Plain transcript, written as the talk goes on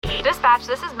Dispatch,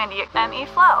 this is Mindy at ME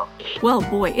Flow. Well,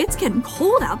 boy, it's getting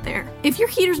cold out there. If your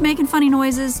heater's making funny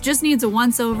noises, just needs a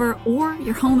once-over, or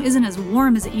your home isn't as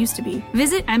warm as it used to be,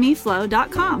 visit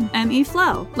meflow.com. ME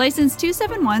Flow, license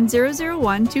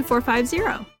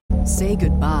 271-001-2450. Say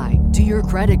goodbye to your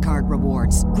credit card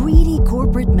rewards. Greedy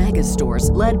corporate mega stores,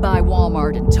 led by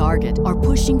Walmart and Target, are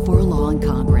pushing for a law in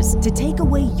Congress to take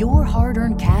away your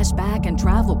hard-earned cash back and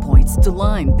travel points to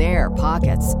line their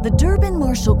pockets. The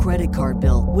Durbin-Marshall credit card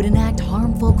bill would enact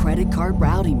harmful credit card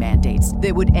routing mandates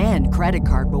that would end credit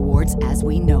card rewards as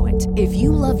we know it. If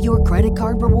you love your credit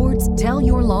card rewards, tell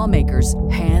your lawmakers,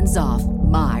 hands off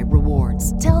my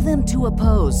rewards. Tell them to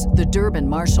oppose the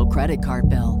Durbin-Marshall credit card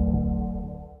bill.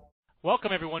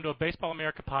 Welcome, everyone, to a Baseball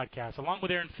America podcast. Along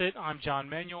with Aaron Fitt, I'm John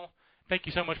Manuel. Thank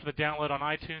you so much for the download on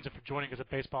iTunes and for joining us at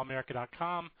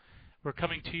baseballamerica.com. We're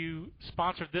coming to you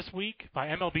sponsored this week by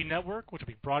MLB Network, which will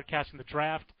be broadcasting the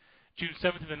draft June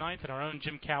 7th through the 9th, and our own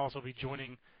Jim Callis will be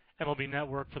joining MLB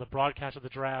Network for the broadcast of the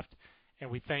draft.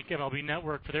 And we thank MLB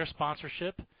Network for their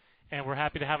sponsorship, and we're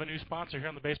happy to have a new sponsor here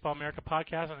on the Baseball America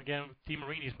podcast. And again,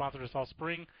 DeMarini sponsored us all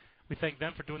spring. We thank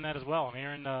them for doing that as well. And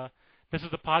Aaron, this is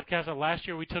the podcast that last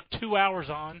year we took 2 hours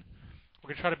on. We're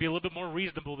going to try to be a little bit more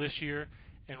reasonable this year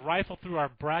and rifle through our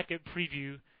bracket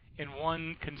preview in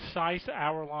one concise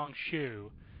hour-long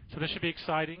show. So this should be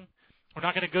exciting. We're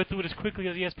not going to go through it as quickly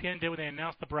as ESPN did when they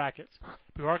announced the brackets.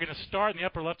 We are going to start in the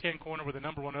upper left-hand corner with the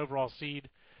number 1 overall seed,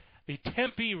 the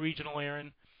Tempe Regional,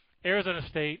 Aaron, Arizona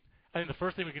State. I think the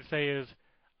first thing we can say is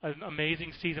an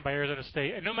amazing season by Arizona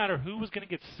State. And no matter who was going to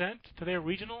get sent to their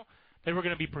regional, they were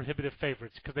going to be prohibitive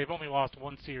favorites because they've only lost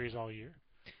one series all year.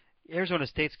 Arizona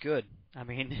State's good. I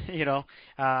mean,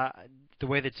 the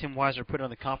way that Tim Weiser put it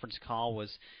on the conference call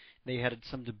was they had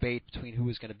some debate between who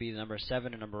was going to be the number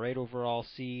 7 and number 8 overall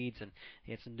seeds, and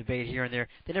they had some debate here and there.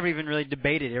 They never even really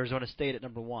debated Arizona State at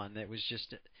number 1. That was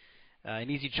just an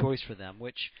easy choice for them.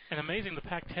 And amazing, the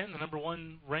Pac-10, the number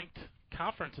 1 ranked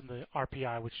conference in the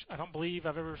RPI, which I don't believe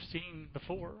I've ever seen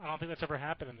before. I don't think that's ever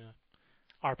happened in the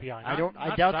RPI. I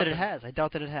doubt that it has.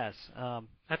 I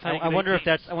wonder if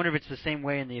it's the same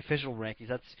way in the official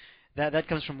rankings. That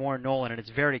comes from Warren Nolan, and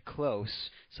it's very close.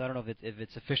 So I don't know if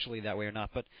it's officially that way or not.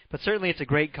 But certainly it's a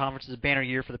great conference. It's a banner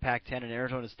year for the Pac-10, and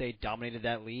Arizona State dominated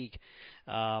that league.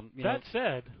 That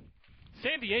said,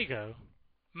 San Diego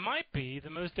might be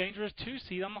the most dangerous 2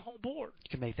 seed on the whole board.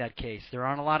 You can make that case. There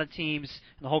aren't a lot of teams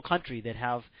in the whole country that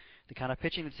have the kind of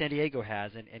pitching that San Diego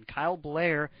has, and Kyle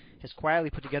Blair has quietly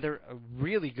put together a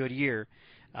really good year.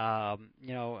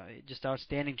 Just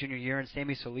outstanding junior year, and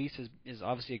Sammy Solis is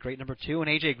obviously a great number 2, and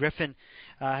A.J. Griffin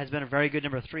has been a very good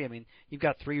number 3. I mean, you've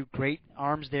got 3 great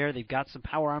arms there. They've got some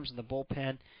power arms in the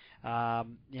bullpen.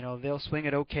 They'll swing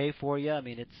it okay for you. I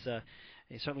mean, it's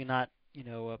certainly not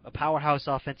a powerhouse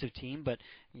offensive team, but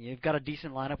you've got a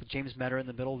decent lineup with James Metter in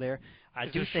the middle there. I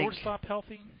do think shortstop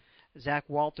healthy? Zach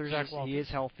Walters, he is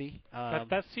healthy. That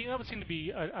would seem to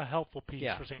be a helpful piece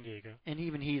for San Diego. And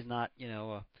even he's not,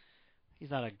 he's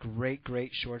not a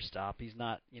great shortstop. He's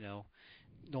not,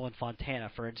 Nolan Fontana,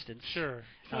 for instance. Sure.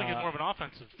 I feel like he's more of an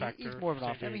offensive factor. He's more of an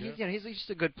offensive. I mean, he's just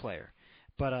a good player,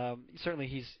 but certainly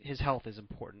his health is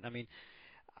important. I mean,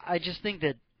 I just think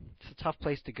that it's a tough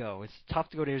place to go. It's tough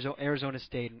to go to Arizona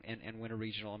State and win a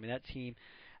regional. I mean, that team,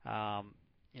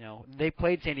 they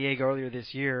played San Diego earlier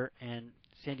this year, and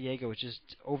San Diego was just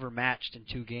overmatched in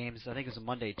 2 games. I think it was a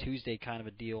Monday-Tuesday kind of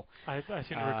a deal. I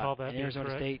seem to recall that. And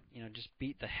Arizona State, just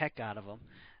beat the heck out of them.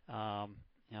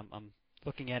 I'm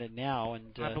looking at it now,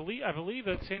 and I believe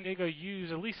that San Diego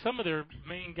used at least some of their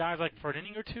main guys, like for an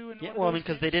inning or 2.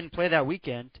 Because they didn't play that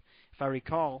weekend, if I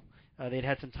recall. They'd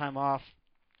had some time off,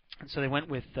 and so they went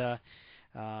with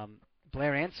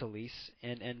Blair and Solis,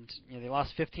 and they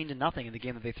lost 15-0 in the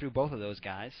game that they threw both of those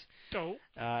guys.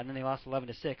 And then they lost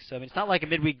 11-6. So I mean, it's not like a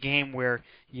midweek game where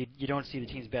you don't see the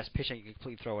team's best pitching, you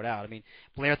completely throw it out. I mean,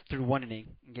 Blair threw 1 inning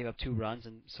and gave up 2 runs,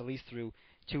 and Solis threw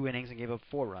 2 innings and gave up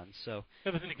 4 runs. So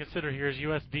the other thing to consider here is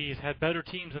USD has had better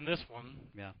teams than this one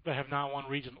that have not won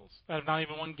regionals, that have not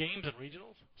even won games in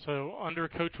regionals. So under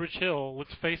Coach Rich Hill,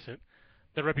 let's face it,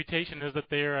 their reputation is that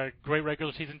they're a great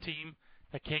regular season team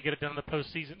that can't get it done in the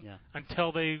postseason.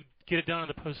 Until they get it done in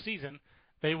the postseason,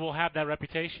 they will have that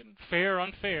reputation. Fair or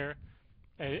unfair,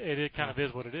 it kind of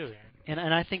is what it is, Aaron.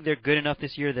 And I think they're good enough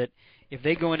this year that if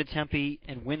they go into Tempe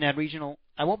and win that regional,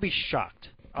 I won't be shocked.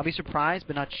 I'll be surprised,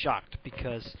 but not shocked,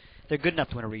 because they're good enough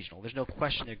to win a regional. There's no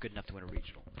question they're good enough to win a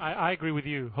regional. I agree with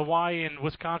you. Hawaii and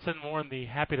Wisconsin more in the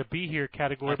happy to be here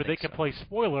category, but they can play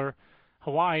spoiler.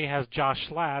 Hawaii has Josh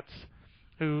Slatz,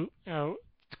 who,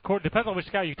 depends on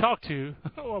which guy you talk to.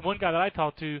 One guy that I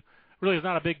talked to really is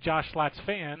not a big Josh Slatz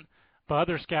fan, But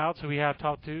other scouts who we have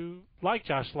talked to, like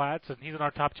Josh Slatz, and he's in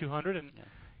our top 200, and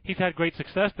he's had great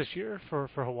success this year for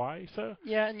Hawaii. So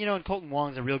yeah, and and Colton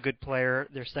Wong's a real good player.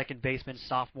 Their second baseman,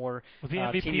 sophomore, was the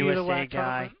MVP Team of USA the WAC guy.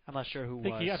 tournament? I'm not sure who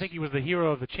I think he was the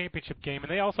hero of the championship game,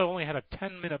 and they also only had a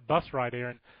 10-minute bus ride,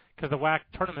 Aaron, because the WAC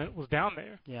tournament was down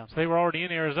there. Yeah. So they were already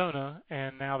in Arizona,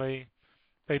 and now they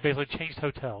basically changed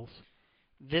hotels.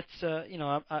 That's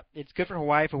it's good for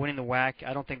Hawaii for winning the WAC.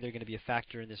 I don't think they're going to be a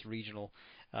factor in this regional.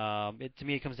 To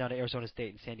me, it comes down to Arizona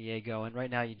State and San Diego, and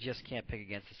right now you just can't pick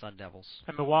against the Sun Devils.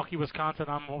 And Milwaukee, Wisconsin,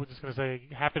 I'm just going to say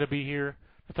happy to be here.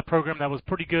 It's a program that was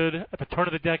pretty good at the turn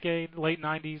of the decade, late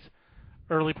 90s,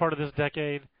 early part of this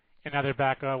decade, and now they're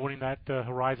back winning that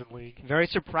Horizon League. Very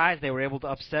surprised they were able to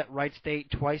upset Wright State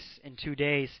twice in 2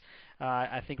 days.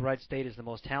 I think Wright State is the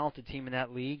most talented team in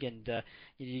that league, and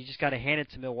you just got to hand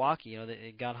it to Milwaukee.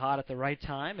 It got hot at the right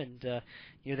time, and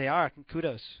here they are.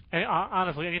 Kudos. And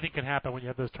honestly, anything can happen when you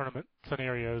have those tournament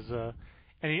scenarios.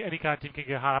 Any kind of team can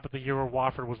get hot up at the year where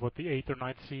Wofford was the 8th or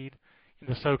 9th seed in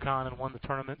the SoCon and won the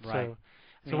tournament. Right.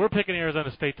 So we're picking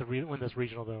Arizona State to win this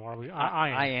regional, though, are we?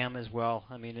 I am as well.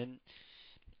 I mean,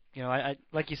 I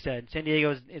like you said, San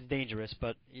Diego is dangerous,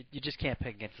 but you just can't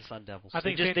pick against the Sun Devils.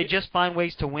 They just find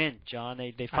ways to win, John.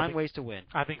 They find ways to win.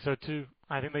 I think so too.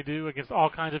 I think they do against all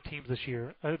kinds of teams this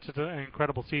year. It's just an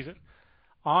incredible season.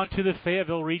 On to the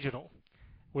Fayetteville Regional,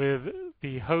 with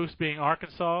the host being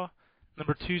Arkansas,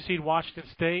 number 2 seed Washington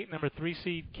State, number 3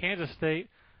 seed Kansas State,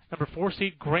 number 4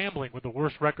 seed Grambling with the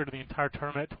worst record of the entire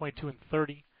tournament at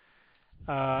 22-30.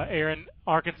 Aaron,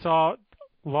 Arkansas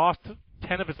lost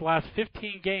 10 of its last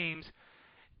 15 games.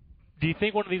 Do you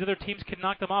think one of these other teams can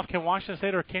knock them off? Can Washington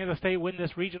State or Kansas State win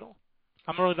this regional?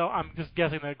 I'm just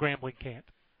guessing that Grambling can't.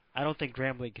 I don't think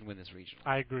Grambling can win this regional.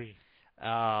 I agree.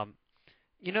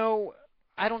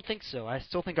 I don't think so. I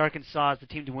still think Arkansas is the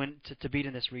team to win to beat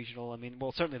in this regional. I mean,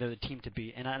 well, certainly they're the team to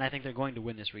beat, and I think they're going to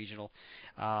win this regional.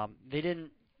 They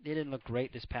didn't look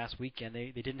great this past weekend.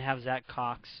 They didn't have Zach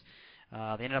Cox.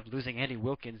 They ended up losing Andy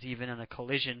Wilkins even in a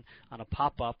collision on a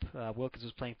pop-up. Wilkins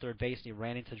was playing third base, and he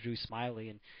ran into Drew Smiley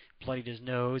and bloodied his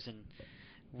nose and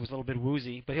was a little bit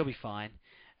woozy, but he'll be fine.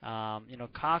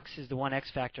 Cox is the one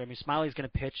X factor. I mean, Smiley's going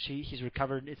to pitch. He's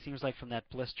recovered, it seems like, from that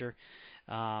blister.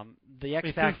 The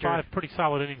X factor. He threw 5 pretty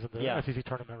solid innings in the SEC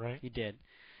tournament, right? He did.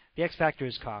 The X factor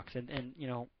is Cox, and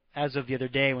as of the other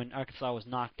day when Arkansas was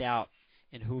knocked out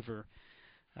in Hoover,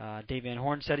 Dave Van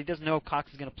Horn said he doesn't know if Cox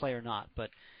is going to play or not, but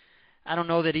I don't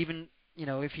know that even,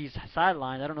 if he's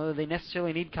sidelined, I don't know that they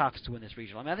necessarily need Cox to win this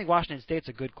regional. I mean, I think Washington State's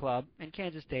a good club, and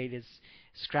Kansas State is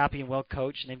scrappy and well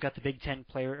coached, and they've got the Big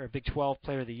 12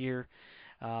 Player of the Year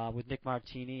with Nick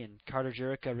Martini and Carter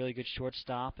Jurica, a really good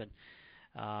shortstop, and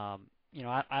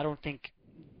I don't think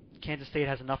Kansas State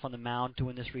has enough on the mound to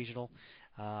win this regional.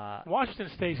 Washington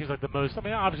State seems like the most. I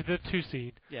mean, obviously they're 2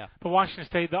 seed. Yeah. But Washington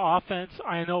State, the offense,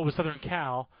 I know it was Southern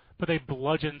Cal, but they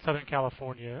bludgeoned Southern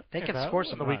California. They can score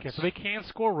some on the runs. weekend, so they can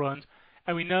score runs.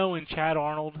 And we know in Chad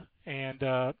Arnold and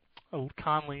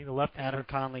Conley, the left-hander, Adam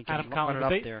Conley can Adam run it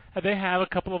Conley, up there. They have a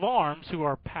couple of arms who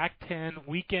are Pac-10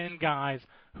 weekend guys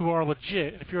who are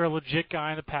legit. And if you're a legit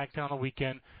guy in the Pac-10 on the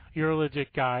weekend, you're a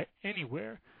legit guy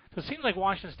anywhere. So it seems like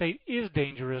Washington State is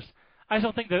dangerous. I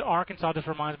still think that Arkansas just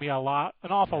reminds me an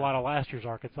awful lot of last year's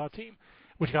Arkansas team,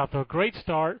 which got off to a great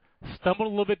start, stumbled a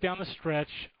little bit down the stretch.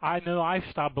 I know I've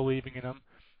stopped believing in them,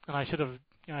 and I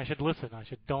should listen.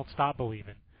 Don't stop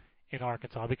believing in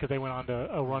Arkansas because they went on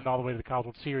to a run all the way to the College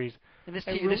World Series. And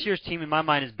this year's team, in my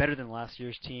mind, is better than last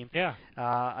year's team. Yeah.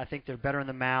 I think they're better on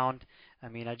the mound. I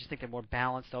mean, I just think they're more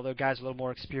balanced. Although guys are a little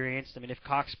more experienced. I mean, if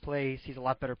Cox plays, he's a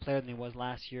lot better player than he was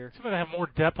last year. It seems like they have more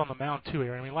depth on the mound too,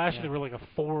 Aaron. I mean, last year they were like a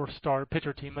 4-star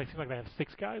pitcher team. It seems like they have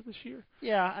 6 guys this year.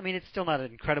 Yeah, I mean, it's still not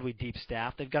an incredibly deep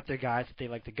staff. They've got their guys that they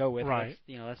like to go with. Right.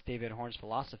 That's David Horn's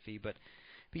philosophy. But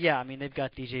yeah, I mean, they've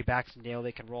got DJ Baxendale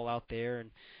they can roll out there, and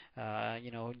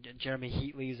Jeremy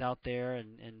Heatley's out there,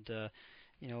 and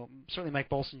certainly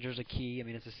Mike Bolsinger's a key. I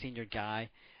mean, it's a senior guy.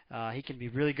 He can be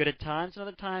really good at times, and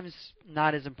other times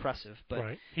not as impressive. But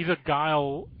right. He's a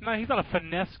guile. No, he's not a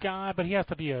finesse guy, but he has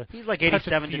to be a. He's like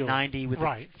 87 to 90 with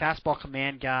right. a fastball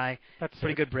command guy. That's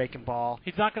pretty good breaking ball.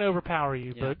 He's not going to overpower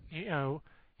you, but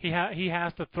he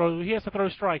has to throw. He has to throw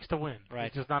strikes to win.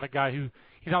 Right. He's just not a guy who.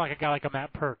 He's not like a guy like a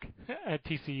Matt Perk at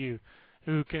TCU,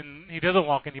 who can. He doesn't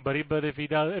walk anybody, but if he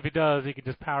does, he can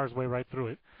just power his way right through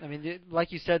it. I mean,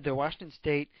 like you said, the Washington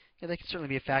State. Yeah, they can certainly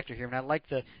be a factor here. I mean, I like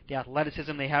the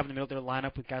athleticism they have in the middle of their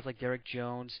lineup with guys like Derek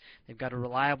Jones. They've got a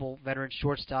reliable veteran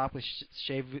shortstop with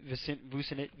Shea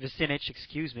Vucinich,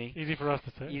 excuse me. Easy for us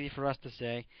to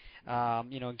say.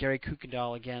 Gary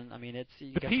Kuykendall again. I mean,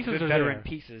 you got pieces good are veteran there.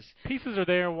 pieces. Pieces are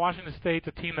there. Washington State's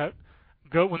a team that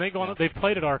when they go on. They've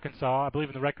played at Arkansas, I believe,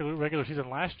 in the regular season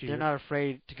last year. They're not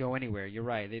afraid to go anywhere. You're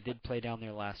right. They did play down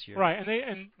there last year. Right,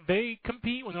 and they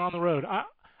compete when they're on the road.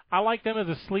 I like them as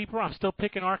a sleeper. I'm still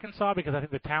picking Arkansas because I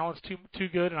think the talent's too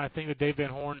good, and I think that Dave Van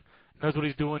Horn knows what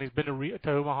he's doing. He's been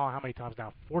to Omaha how many times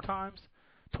now? 4 times?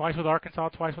 Twice with Arkansas,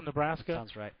 twice with Nebraska.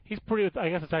 Sounds right. He's I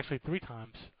guess it's actually 3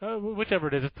 times. Whichever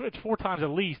it is. It's 4 times at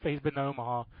least that he's been to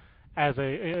Omaha as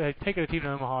taking a team to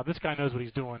Omaha. This guy knows what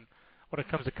he's doing when it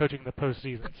comes to coaching the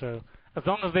postseason. So as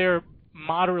long as they're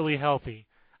moderately healthy,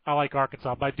 I like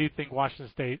Arkansas. But I do think Washington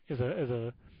State is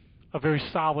a very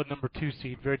solid number 2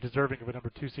 seed, very deserving of a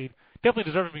number 2 seed. Definitely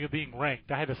deserving of being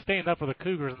ranked. I had to stand up for the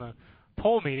Cougars in the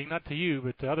poll meeting, not to you,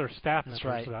 but to other staff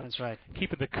members. That's right.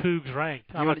 Keeping the Cougs ranked.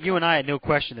 You and I had no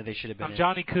question that they should have been. I'm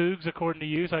Johnny Cougs, according to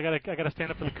you, so I gotta stand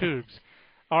up for the Cougs.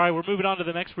 All right, we're moving on to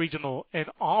the next regional in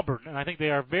Auburn, and I think they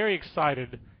are very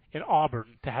excited in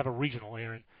Auburn to have a regional,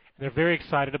 Aaron. They're very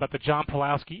excited about the John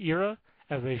Pulowski era,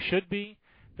 as they should be.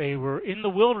 They were in the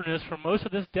wilderness for most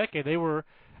of this decade. They were,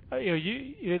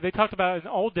 they talked about in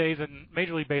the old days in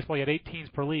Major League Baseball, you had 8 teams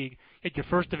per league. You had your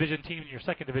first division team and your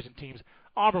second division teams.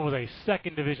 Auburn was a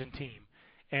second division team,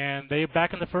 and they were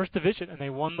back in the first division, and they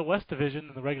won the West Division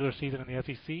in the regular season in the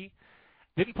SEC.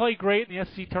 Didn't play great in the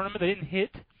SEC tournament. They didn't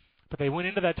hit, but they went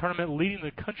into that tournament leading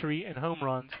the country in home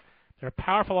runs. They're a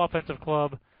powerful offensive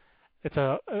club.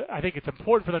 I think it's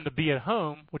important for them to be at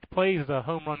home, which plays as a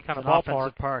home run kind of ballpark.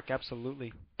 Offensive park,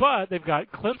 absolutely. But they've got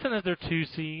Clemson as their 2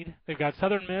 seed. They've got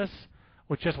Southern Miss,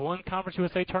 which just won Conference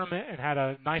USA tournament and had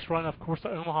a nice run, of course,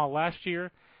 to Omaha last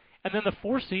year. And then the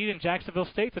 4 seed in Jacksonville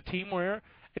State's a team where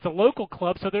it's a local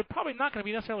club, so they're probably not going to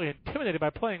be necessarily intimidated by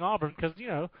playing Auburn because,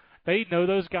 they know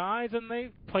those guys and they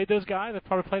played those guys. They've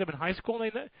probably played them in high school,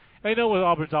 and they know what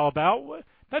Auburn's all about.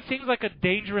 That seems like a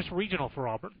dangerous regional for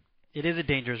Auburn. It is a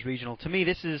dangerous regional. To me,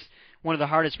 this is one of the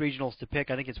hardest regionals to pick.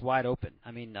 I think it's wide open.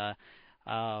 I mean,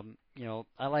 I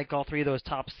like all 3 of those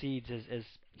top seeds as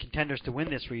contenders to win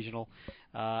this regional.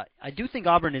 I do think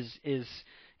Auburn is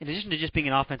in addition to just being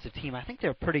an offensive team, I think they're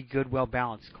a pretty good,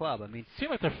 well-balanced club. I mean, seems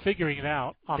like they're figuring it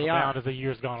out on the mound as the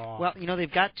year's gone along. Well,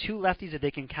 they've got 2 lefties that they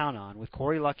can count on with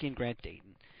Corey Lucky and Grant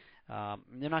Dayton.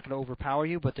 They're not going to overpower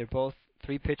you, but they're both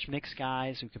 3-pitch mix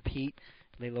guys who compete,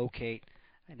 they locate,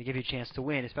 and they give you a chance to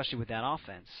win, especially with that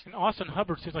offense. And Austin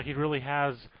Hubbard seems like he really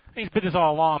has. He's been this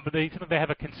all along, but they have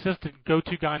a consistent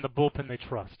go-to guy in the bullpen they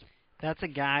trust. That's a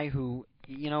guy who,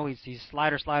 he's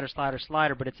slider,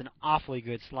 but it's an awfully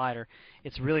good slider.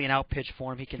 It's really an out-pitch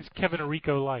for him. It's Kevin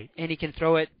Arrico light. And he can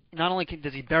throw it. Not only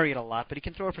does he bury it a lot, but he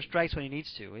can throw it for strikes when he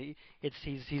needs to.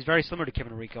 He's very similar to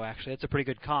Kevin Arrico, actually. That's a pretty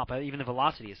good comp. Even the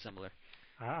velocity is similar.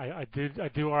 I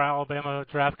do our Alabama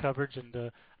draft coverage,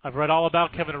 and I've read all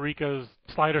about Kevin Arrico's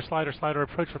slider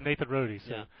approach from Nathan Rohde.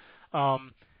 So, yeah.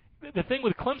 The thing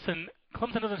with Clemson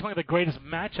doesn't seem like the greatest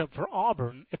matchup for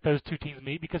Auburn if those 2 teams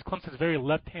meet because Clemson's very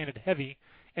left-handed heavy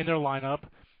in their lineup.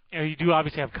 You do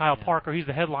obviously have Kyle Parker, he's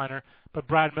the headliner, but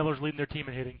Brad Miller's leading their team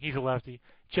in hitting. He's a lefty.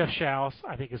 Jeff Schaus,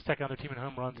 I think, is second on their team in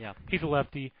home runs. Yeah. He's a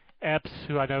lefty. Epps,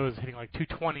 who I know is hitting like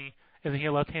 220, isn't he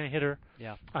a left-handed hitter?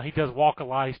 Yeah. He does walk a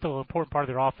lot. He's still an important part of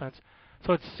their offense.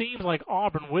 So it seems like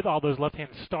Auburn, with all those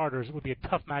left-handed starters, would be a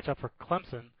tough matchup for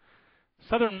Clemson.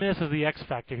 Southern Miss is the X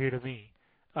factor here to me.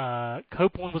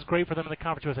 Copeland was great for them in the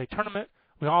Conference USA tournament.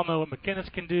 We all know what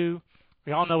McGinnis can do.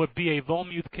 We all know what B.A.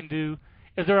 Volmuth can do.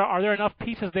 Are there enough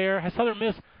pieces there? Has Southern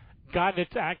Miss gotten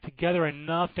its act together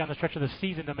enough down the stretch of the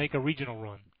season to make a regional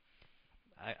run?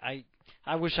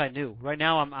 I wish I knew. Right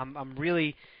now,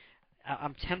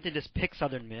 I'm tempted to pick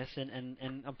Southern Miss, and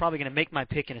I'm probably going to make my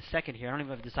pick in a second here. I don't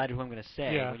even have decided who I'm going to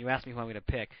say when you ask me who I'm going to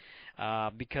pick.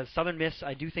 Because Southern Miss,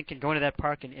 I do think, can go into that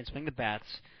park and swing the bats.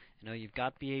 You've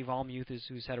got B.A. Volmuth,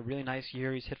 who's had a really nice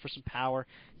year. He's hit for some power.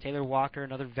 Taylor Walker,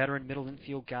 another veteran middle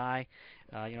infield guy.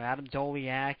 Adam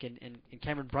Doliak and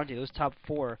Cameron Brunty, those top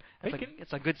 4.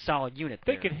 It's a good, solid unit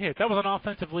there. They can hit. That was an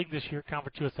offensive league this year,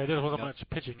 Conference USA. There wasn't much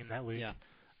pitching in that league. Yeah.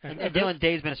 And Dylan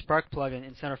Day's been a spark plug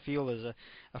in center field as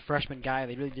a freshman guy.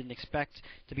 They really didn't expect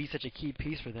to be such a key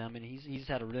piece for them, and he's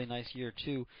had a really nice year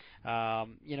too. I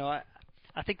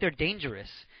think they're dangerous.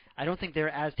 I don't think they're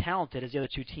as talented as the other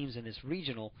 2 teams in this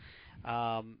regional.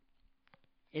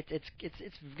 It's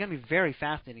going to be very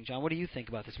fascinating, John. What do you think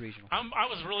about this regional? I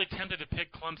was really tempted to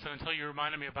pick Clemson until you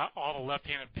reminded me about all the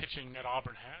left-handed pitching that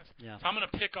Auburn has. Yeah. So I'm going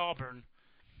to pick Auburn.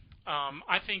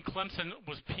 I think Clemson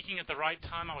was peaking at the right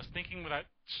time. I was thinking with that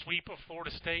sweep of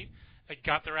Florida State, they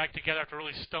got their act together after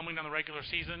really stumbling down the regular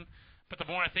season. But the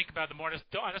more I think about it, the more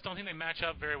I just don't think they match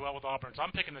up very well with Auburn. So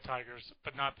I'm picking the Tigers,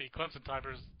 but not the Clemson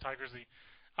Tigers.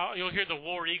 You'll hear the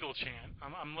War Eagle chant.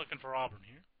 I'm looking for Auburn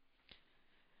here.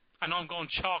 I know I'm going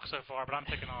chalk so far, but I'm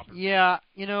picking Auburn. Yeah,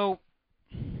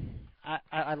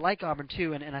 I like Auburn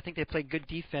too, and I think they played good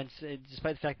defense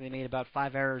despite the fact that they made about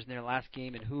 5 errors in their last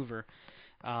game in Hoover.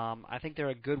 I think they're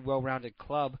a good, well-rounded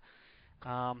club.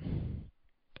 I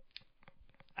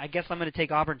guess I'm going to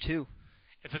take Auburn too.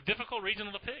 It's a difficult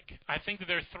regional to pick. I think that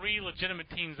there are 3 legitimate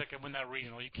teams that can win that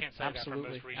regional. You can't say that for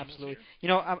most regionals. Absolutely. You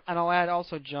know, and I'll add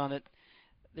also, John, that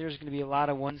there's going to be a lot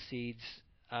of 1 seeds.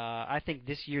 I think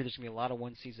this year there's going to be a lot of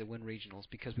 1 seeds that win regionals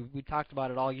because we talked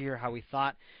about it all year, how we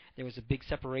thought there was a big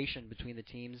separation between the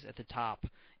teams at the top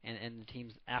and the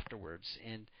teams afterwards.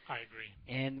 And I agree.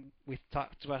 And we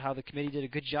talked about how the committee did a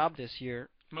good job this year.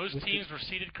 Most teams were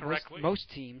seeded correctly. Most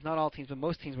teams, not all teams, but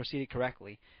most teams were seeded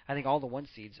correctly. I think all the 1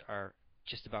 seeds are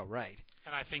just about right.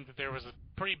 And I think that there was a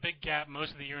pretty big gap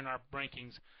most of the year in our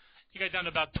rankings. You got down to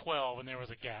about 12, and there was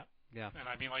a gap. Yeah. And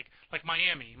I mean, like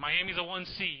Miami. Miami's a 1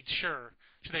 seed, sure.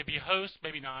 Should they be a host?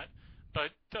 Maybe not.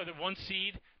 But the 1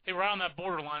 seed, they were out on that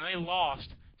borderline, and they lost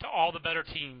to all the better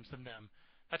teams than them.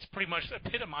 That's pretty much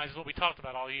epitomizes what we talked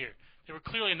about all year. They were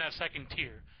clearly in that second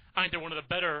tier. I think they're one of the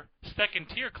better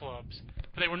second-tier clubs,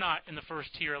 but they were not in the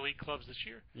first-tier elite clubs this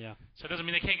year. Yeah. So it doesn't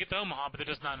mean they can't get to Omaha, but they're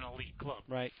just not an elite club.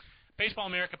 Right. Baseball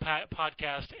America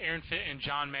podcast, Aaron Fitt and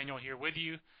John Manuel here with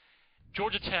you.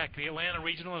 Georgia Tech, the Atlanta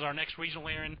Regional, is our next regional,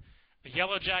 Aaron. The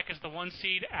Yellow Jackets, the 1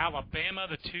 seed. Alabama,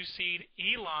 the 2 seed.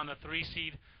 Elon, the 3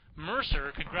 seed.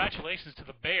 Mercer, congratulations to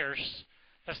the Bears.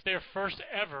 That's their first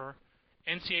ever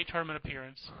NCAA tournament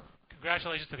appearance.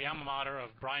 Congratulations to the alma mater of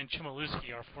Brian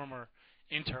Chmielewski, our former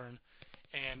intern.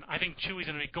 And I think Chewy's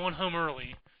going to be going home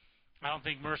early. I don't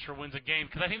think Mercer wins a game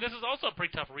because I think this is also a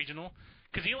pretty tough regional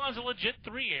because Elon's a legit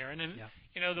 3, Aaron. And,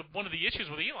 you know, one of the issues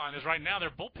with Elon is right now their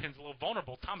bullpen's a little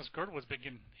vulnerable. Thomas Girdwood's been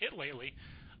getting hit lately.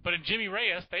 But in Jimmy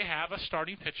Reyes, they have a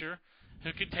starting pitcher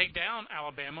who could take down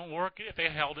Alabama, or if they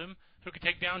held him, who could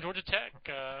take down Georgia Tech.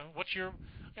 What's your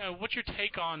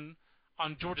take on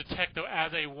Georgia Tech though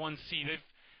as a 1 seed?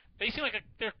 They seem like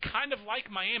they're kind of like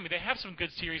Miami. They have some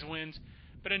good series wins,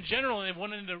 but in general, they've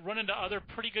run into other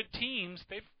pretty good teams.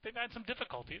 They've had some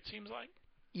difficulty. It seems like.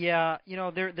 Yeah, you know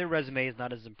their resume is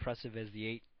not as impressive as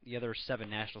the other 7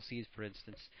 national seeds, for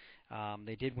instance.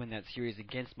 They did win that series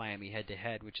against Miami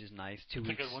head-to-head, which is nice. 2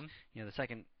 weeks, a good one. You know, the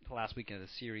second to last weekend of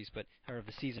the series, or of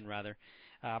the season rather.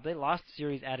 But they lost the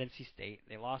series at NC State.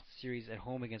 They lost the series at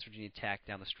home against Virginia Tech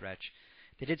down the stretch.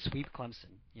 They did sweep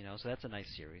Clemson, you know, so that's a nice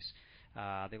series.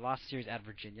 They lost the series at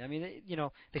Virginia. I mean,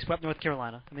 they swept North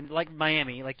Carolina. I mean, like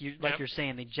Miami, like you're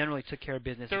saying, they generally took care of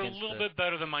business. They're a little bit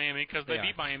better than Miami because they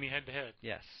beat Miami head-to-head.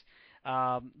 Yes,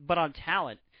 but on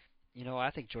talent. You know,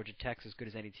 I think Georgia Tech's as good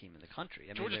as any team in the country. I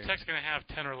mean, Georgia Tech's going to have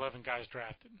 10 or 11 guys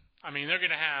drafted. I mean, they're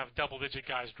going to have double-digit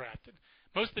guys drafted.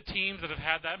 Most of the teams that have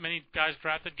had that many guys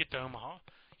drafted get to Omaha.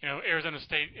 You know, Arizona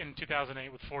State in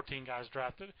 2008 with 14 guys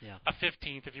drafted. Yeah. A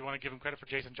 15th if you want to give them credit for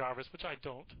Jason Jarvis, which I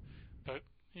don't. But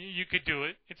you could do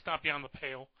it. It's not beyond the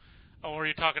pale. Or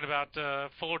you're talking about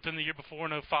Fullerton the year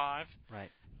before in 05. Right.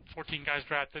 14 guys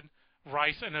drafted.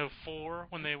 Rice in 04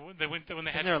 when they had.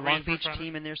 Isn't there a Long Beach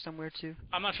team in there somewhere too?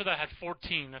 I'm not sure that had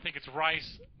 14. I think it's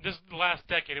Rice. This last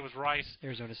decade it was Rice,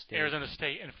 Arizona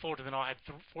State, and Fullerton. Then all had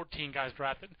 14 guys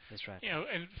drafted. That's right. You know,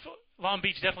 and Long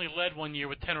Beach definitely led one year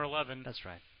with 10 or 11. That's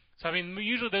right. So I mean,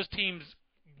 usually those teams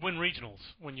win regionals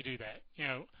when you do that. You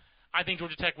know, I think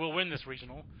Georgia Tech will win this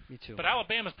regional. Me too. But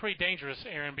Alabama's pretty dangerous,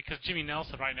 Aaron, because Jimmy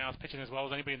Nelson right now is pitching as well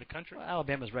as anybody in the country. Well,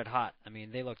 Alabama's red hot. I mean,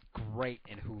 they looked great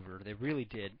in Hoover. They really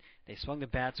did. They swung the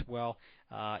bats well.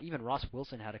 Even Ross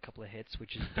Wilson had a couple of hits,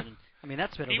 which has been. I mean,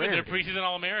 that's been a rarity. Even their preseason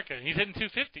All-American. He's hitting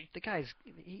 250. The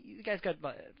guy's got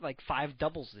like 5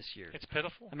 doubles this year. It's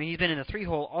pitiful. I mean, he's been in a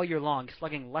 3-hole all year long,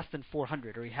 slugging less than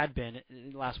 400, or he had been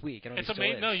last week. I don't know if he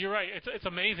still is. No, you're right. It's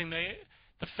amazing.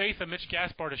 The faith that Mitch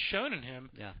Gaspard has shown in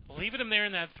him, leaving him there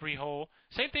in that 3-hole.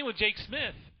 Same thing with Jake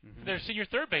Smith. Mm-hmm. Their senior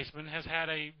third baseman has had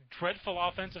a dreadful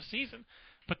offensive season.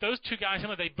 But those two guys,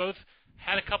 they both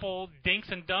had a couple dinks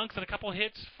and dunks and a couple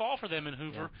hits fall for them in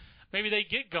Hoover. Yeah. Maybe they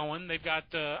get going. They've got,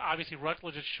 obviously,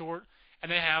 Rutledge is short.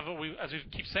 And they have, as we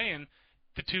keep saying,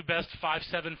 the 2 best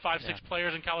 5'7", 5'6"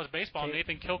 players in college baseball,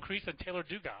 Nathan Gilchrist and Taylor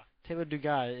Dugas. Taylor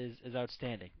Dugas is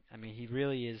outstanding. I mean, he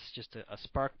really is just a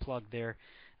spark plug there.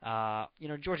 You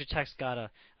know, Georgia Tech's got a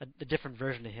different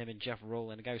version of him in Jeff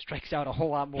Rowland, a guy who strikes out a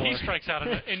whole lot more. He strikes out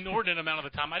an inordinate amount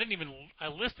of the time. I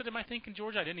listed him, I think, in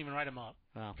Georgia. I didn't even write him up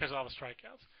because of all the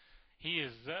strikeouts. He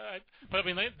is, but I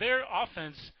mean, their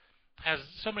offense, has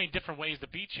so many different ways to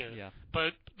beat you. Yeah.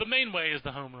 But the main way is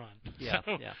the home run. Yeah,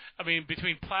 So, yeah. I mean,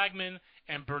 between Plagman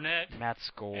and Burnett Matt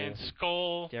Skoll, and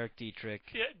Skoll. Derek Dietrich.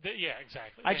 Yeah,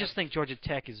 exactly. I just think Georgia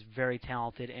Tech is very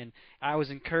talented, and I was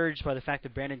encouraged by the fact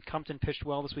that Brandon Compton pitched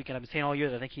well this weekend. I've been saying all year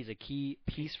that I think he's a key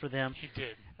piece for them. He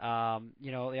did.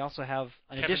 They also have,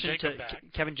 in Kevin addition Jacob to back.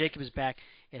 Kevin Jacob is back,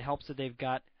 it helps that they've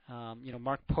got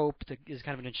Mark Pope is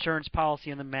kind of an insurance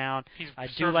policy on the mound. He's I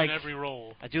do serving like every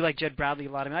role. I do like Jed Bradley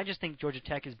a lot. I mean, I just think Georgia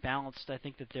Tech is balanced. I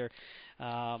think that they're.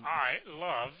 I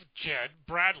love Jed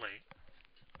Bradley.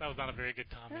 That was not a very good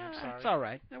Tommy. I'm sorry. It's all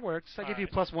right. It works. I'll give you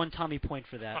 +1 Tommy point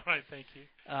for that. All right, thank you.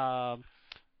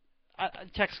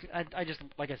 I just,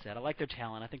 like I said, I like their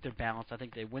talent. I think they're balanced. I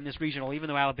think they win this regional, even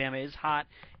though Alabama is hot.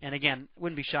 And again,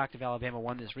 wouldn't be shocked if Alabama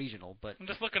won this regional. But I'm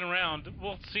just looking around.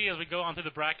 We'll see as we go on through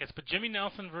the brackets. But Jimmy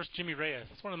Nelson versus Jimmy Reyes.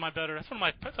 That's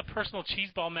that's a personal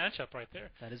cheeseball matchup right there.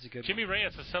 that is a good Jimmy one.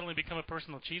 Reyes has suddenly become a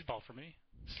personal cheeseball for me.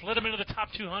 Slid him into the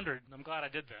top 200. I'm glad I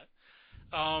did that.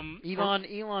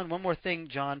 Elon, one more thing,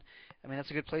 John. I mean,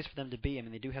 that's a good place for them to be. I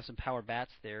mean, they do have some power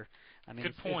bats there. I mean,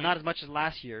 Good it's point. not as much as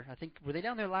last year. I think, were they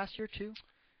down there last year too?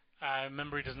 I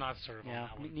remember he does not serve on Yeah,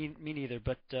 that one. me neither.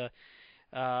 But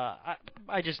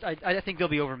I think they'll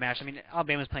be overmatched. I mean,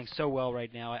 Alabama's playing so well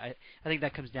right now. I think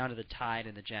that comes down to the Tide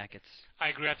and the Jackets. I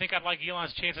agree. I think I'd like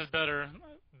Elon's chances better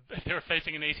if they were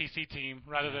facing an ACC team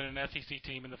rather than an SEC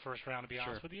team in the first round, to be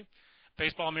honest with you.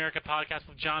 Baseball America podcast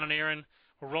with John and Aaron.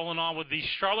 We're rolling on with the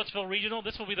Charlottesville Regional.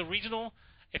 This will be the regional.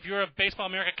 If you're a Baseball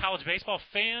America college baseball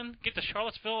fan, get to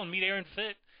Charlottesville and meet Aaron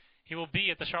Fitt. He will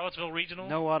be at the Charlottesville Regional.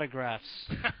 No autographs.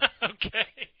 Okay.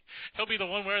 He'll be the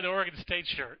one wearing the Oregon State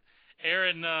shirt.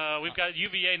 Aaron, we've got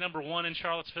UVA number 1 in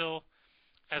Charlottesville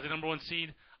as the number 1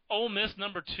 seed. Ole Miss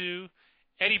number 2.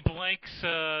 Eddie Blank's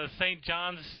St.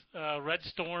 John's Red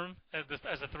Storm as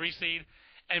the 3 seed.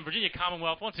 And Virginia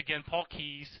Commonwealth, once again, Paul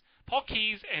Keyes. Paul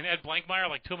Keyes and Ed Blankmeyer are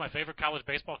like two of my favorite college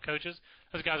baseball coaches.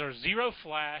 Those guys are zero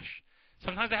flash.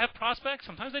 Sometimes they have prospects,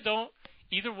 sometimes they don't.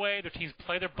 Either way, their teams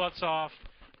play their butts off,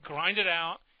 grind it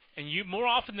out, and more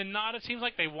often than not, it seems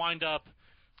like they wind up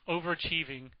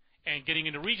overachieving and getting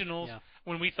into regionals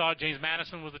when we thought James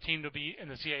Madison was the team to be in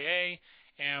the CAA,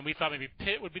 and we thought maybe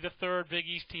Pitt would be the third Big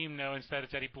East team. No, instead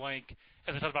it's Eddie Blank.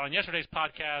 As I talked about on yesterday's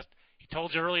podcast, he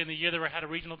told you early in the year they had a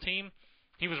regional team.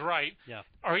 He was right. Yeah.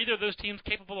 Are either of those teams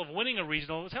capable of winning a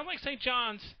regional? It sounds like St.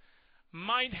 John's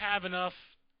might have enough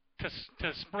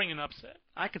to spring an upset.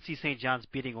 I could see St. John's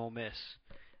beating Ole Miss.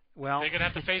 Well, They're going to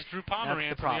have to face Drew Pomerantz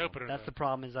that's the problem. in the opener. That's the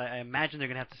problem. Is I imagine they're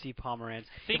going to have to see Pomerantz.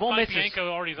 I think If Ole Mike Miss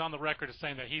Bianco already is on the record as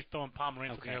saying that he's throwing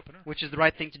Pomerantz in the opener. Which is the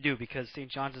right thing to do because St.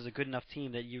 John's is a good enough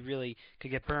team that you really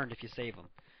could get burned if you save them.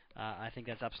 I think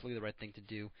that's absolutely the right thing to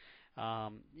do.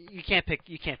 You can't pick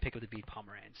with the beat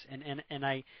Pomerantz, and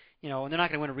I, and they're not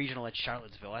going to win a regional at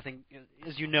Charlottesville. I think,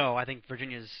 as you know, I think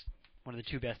Virginia's one of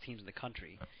the two best teams in the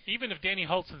country. Even if Danny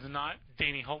Holtzon's not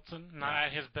Danny Holtzon, not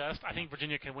at his best, I think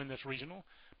Virginia can win this regional.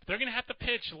 But they're going to have to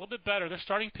pitch a little bit better. Their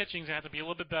starting pitching is going to have to be a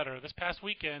little bit better. This past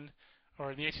weekend,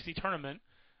 or in the ACC tournament,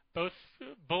 both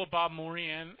Bullet Bob Morey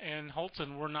and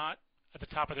Holtzon were not at the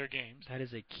top of their games. That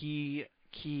is a key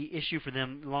issue for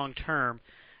them long term.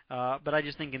 But I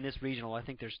just think in this regional, I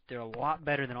think they're a lot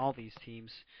better than all these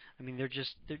teams. I mean, they're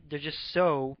just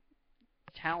so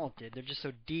talented. They're just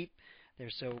so deep. They're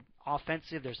so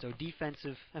offensive. They're so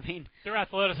defensive. I mean, their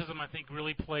athleticism, I think,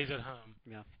 really plays at home.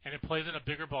 Yeah. And it plays in a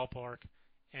bigger ballpark,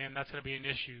 and that's going to be an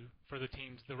issue for the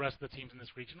rest of the teams in this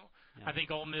regional. Yeah. I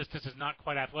think Ole Miss just is not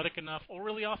quite athletic enough or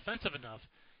really offensive enough.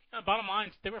 Bottom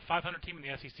line, they were a 500 team in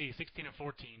the SEC, 16 and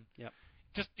 14. Yep.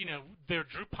 Just, they're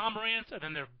Drew Pomerantz, and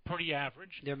then they're pretty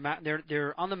average.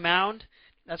 They're on the mound.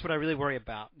 That's what I really worry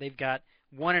about. They've got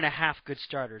 1.5 good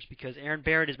starters because Aaron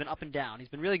Barrett has been up and down. He's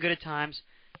been really good at times,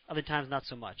 other times not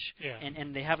so much. Yeah.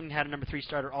 And they haven't had a number 3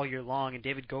 starter all year long. And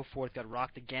David Goforth got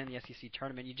rocked again in the SEC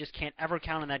tournament. You just can't ever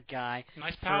count on that guy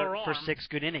nice power for 6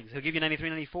 good innings. He'll give you 93,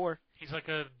 94. He's like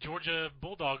a Georgia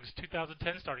Bulldogs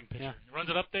 2010 starting pitcher. Yeah. He runs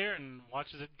it up there and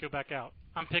watches it go back out.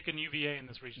 I'm picking UVA in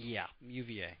this regional. Yeah,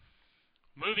 UVA.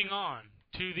 Moving on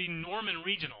to the Norman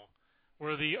Regional,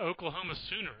 where the Oklahoma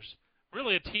Sooners,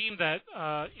 really a team that,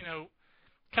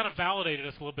 kind of validated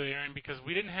us a little bit, Aaron, because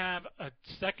we didn't have a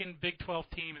second Big 12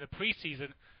 team in the preseason.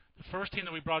 The first team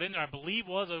that we brought in there, I believe,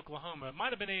 was Oklahoma. It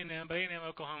might have been A&M, but A&M,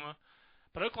 Oklahoma.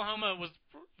 But Oklahoma was,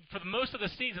 for the most of the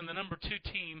season, the number 2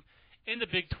 team in the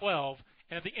Big 12.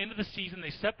 And at the end of the season,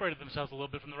 they separated themselves a little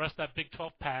bit from the rest of that Big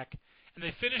 12 pack. And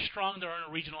they finished strong. They're in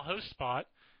a regional host spot.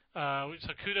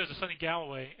 So kudos to Sonny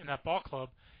Galloway and that ball club.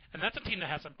 And that's a team that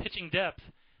has some pitching depth.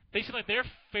 They seem like they're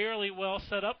fairly well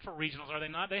set up for regionals, are they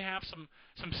not? They have some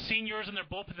seniors in their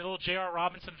bullpen, the little J.R.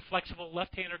 Robinson, flexible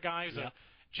left-hander guy who's a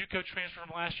JUCO transfer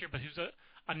from last year, but who's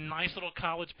a nice little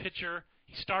college pitcher.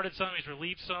 He started some, he's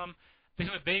relieved some.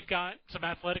 They've got some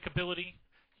athletic ability.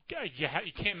 You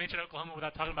can't mention Oklahoma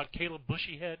without talking about Caleb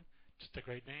Bushyhead. Just a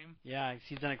great name. Yeah,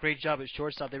 he's done a great job at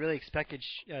shortstop. They really expected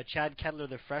Chad Kettler,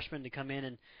 the freshman, to come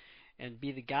in and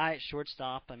be the guy at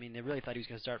shortstop. I mean, they really thought he was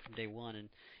going to start from day one, and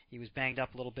he was banged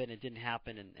up a little bit, and it didn't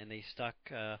happen, and they stuck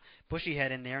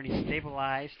Bushyhead in there, and he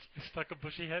stabilized. They stuck a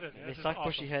Bushyhead in there. They stuck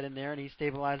awesome. Bushyhead in there, and he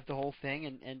stabilized the whole thing,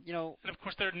 and you know. And of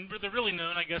course, they're really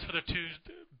known, I guess, for their two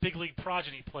big league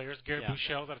progeny players. Garrett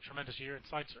Buechele's had a tremendous year, and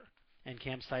Seitzer. And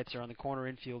Cam Seitzer on the corner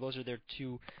infield. Those are their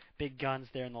two big guns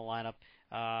there in the lineup.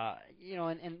 You know,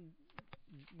 and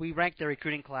we ranked their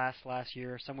recruiting class last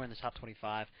year somewhere in the top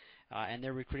 25, and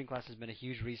their recruiting class has been a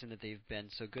huge reason that they've been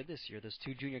so good this year. Those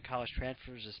two junior college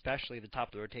transfers, especially at the top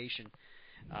of the rotation,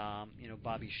 you know,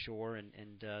 Bobby Shore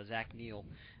and Zach Neal,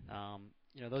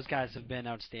 you know, those guys have been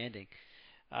outstanding.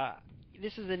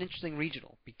 This is an interesting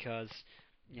regional because,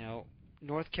 you know,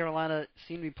 North Carolina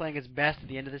seemed to be playing its best at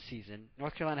the end of the season.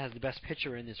 North Carolina has the best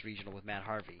pitcher in this regional with Matt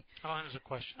Harvey. I don't think there's a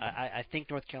question. I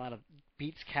think North Carolina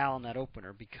beats Cal in that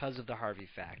opener because of the Harvey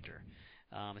factor,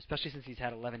 especially since he's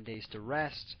had 11 days to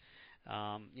rest.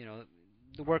 You know,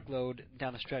 the workload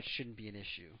down the stretch shouldn't be an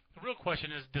issue. The real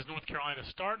question is, does North Carolina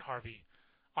start Harvey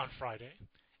on Friday?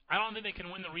 I don't think they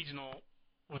can win the regional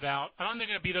without – I don't think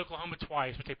they're going to beat Oklahoma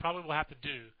twice, which they probably will have to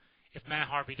do if Matt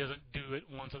Harvey doesn't do it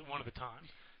one at a time.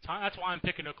 So that's why I'm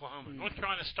picking Oklahoma. North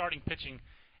Carolina's starting pitching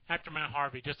after Matt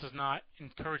Harvey just does not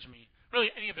encourage me. Really,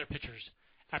 any of their pitchers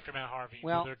after Matt Harvey,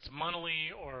 whether it's Munnelly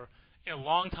or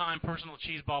longtime personal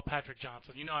cheeseball Patrick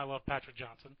Johnson. You know I love Patrick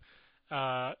Johnson.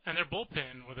 And their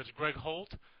bullpen, whether it's Greg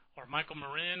Holt or Michael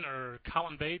Marin or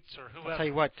Colin Bates or whoever. I'll tell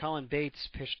you what, Colin Bates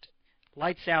pitched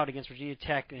lights out against Virginia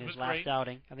Tech in his last great.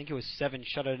 outing. I think it was 7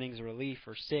 shutout innings of relief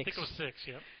or 6. I think it was 6,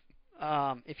 yep.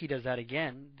 If he does that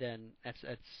again, then that's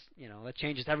you know, that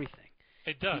changes everything.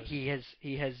 It does. He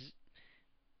has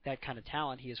that kind of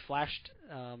talent. He has flashed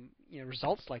you know,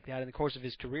 results like that in the course of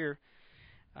his career.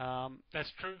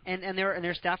 That's true. And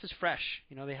their staff is fresh.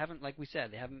 You know, they haven't, like we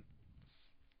said,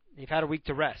 they've had a week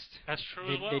to rest. That's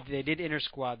true as well. They did inter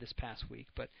squad this past week,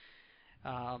 but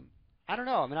I don't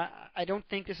know. I mean, I don't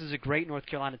think this is a great North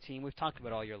Carolina team. We've talked about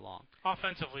it all year long.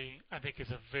 Offensively, I think it's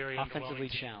a very offensively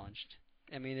underwhelming team. challenged.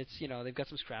 I mean, it's, you know, they've got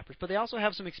some scrappers, but they also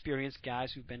have some experienced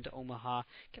guys who've been to Omaha.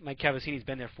 Mike Cavassini's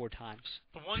been there 4 times.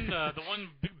 The one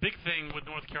big thing with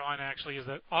North Carolina actually is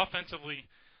that offensively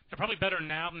they're probably better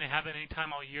now than they have at any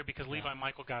time all year because Levi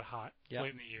Michael got hot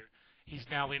late in the year. He's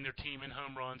now leading their team in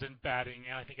home runs and batting,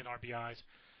 and I think in RBIs.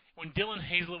 When Dylan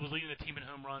Hazlett was leading the team in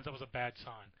home runs, that was a bad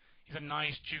sign. He's a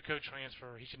nice JUCO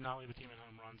transfer. He should not lead the team in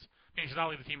home runs. I mean, he should not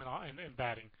lead the team in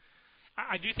batting.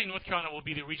 I do think North Carolina will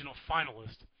be the regional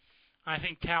finalist. I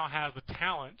think Cal has the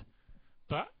talent,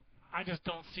 but I just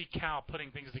don't see Cal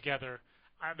putting things together.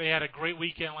 They had a great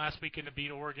weekend last weekend to beat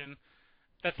Oregon.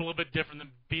 That's a little bit different than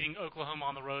beating Oklahoma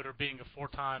on the road or beating a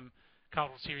 4-time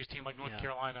College World Series team like North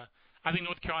Carolina. I think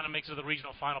North Carolina makes it to the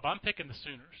regional final, but I'm picking the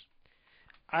Sooners.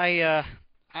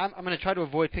 I'm going to try to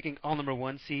avoid picking all number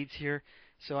 1 seeds here,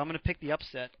 so I'm going to pick the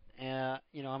upset.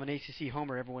 You know, I'm an ACC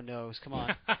homer. Everyone knows. Come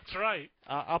on. That's right.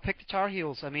 I'll pick the Tar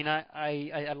Heels. I mean,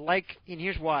 I like, and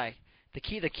here's why. The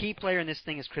key player in this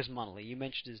thing is Chris Munnelly. You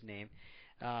mentioned his name.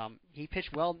 He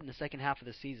pitched well in the second half of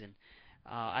the season.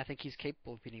 I think he's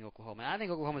capable of beating Oklahoma. And I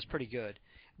think Oklahoma's pretty good,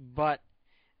 but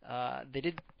they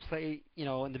did play, you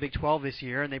know, in the Big 12 this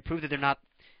year, and they proved that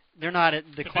they're not at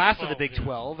the class of the Big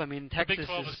 12. I mean, Texas the Big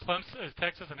 12 is Clemson, is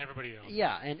Texas, and everybody else.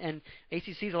 Yeah, and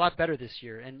ACC is a lot better this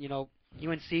year. And you know,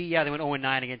 UNC, they went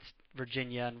 0-9 against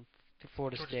Virginia and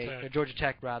Florida State, or Georgia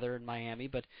Tech rather, in Miami,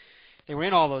 but they were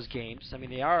in all those games. I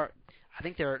mean, I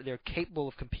think they're capable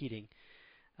of competing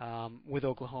with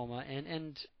Oklahoma,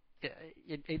 and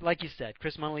it, like you said,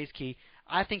 Chris Munnelly's key.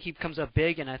 I think he comes up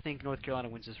big, and I think North Carolina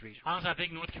wins this region. Honestly, I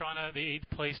think North Carolina, the 8th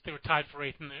place, they were tied for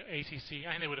 8th in the ACC.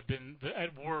 I think they would have been, at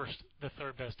worst, the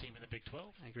 3rd best team in the Big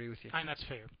 12. I agree with you. I think that's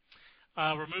fair.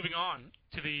 We're moving on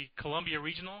to the Columbia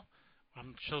Regional.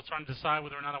 I'm still trying to decide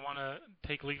whether or not I want to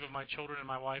take leave of my children and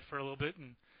my wife for a little bit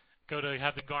and go to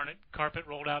have the garnet carpet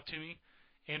rolled out to me.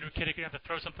 Andrew Kiddick, you're going to have to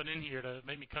throw something in here to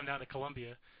make me come down to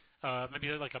Columbia. Maybe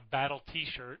like a battle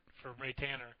T-shirt for Ray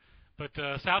Tanner.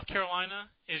 But South Carolina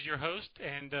is your host,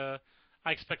 and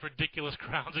I expect ridiculous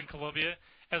crowds in Columbia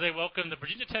as they welcome the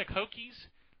Virginia Tech Hokies,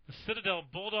 the Citadel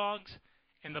Bulldogs,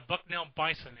 and the Bucknell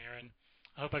Bison, Aaron.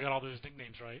 I hope I got all those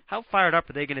nicknames right. How fired up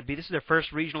are they going to be? This is their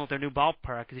first regional at their new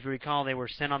ballpark, because if you recall, they were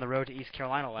sent on the road to East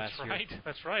Carolina last year.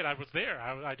 That's right. I was there.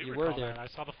 I do you recall were there. that. I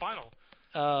saw the final.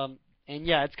 And,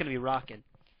 yeah, it's going to be rocking.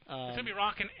 It's going to be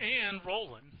rocking and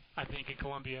rolling, I think, in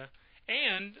Columbia.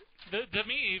 And to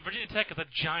me, Virginia Tech is a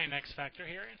giant X factor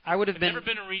here. I would have They've been never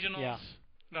been in regionals. Yeah.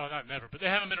 No, not never, but they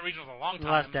haven't been in regionals in a long the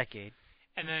time. last decade.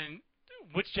 And then,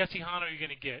 which Jesse Hahn are you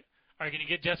going to get? Are you going to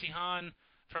get Jesse Hahn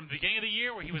from the beginning of the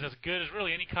year, where he was as good as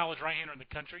really any college right-hander in the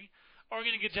country? Or are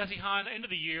you going to get Jesse Hahn end of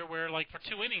the year, where like for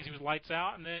 2 innings he was lights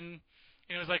out, and then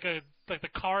it was like the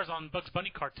cars on Bugs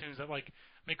Bunny cartoons that like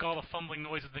make all the fumbling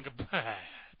noises and think of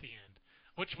at the end.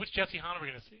 Which Jesse Hahn are we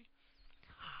going to see?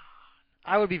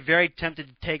 I would be very tempted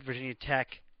to take Virginia Tech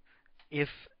if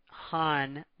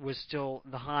Hahn was still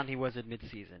the Hahn he was at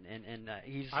midseason, and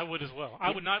he's. I would as well. I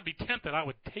would not be tempted. I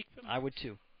would take them. I would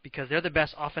too, because they're the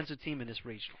best offensive team in this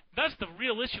regional. That's the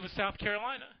real issue with South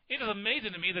Carolina. It is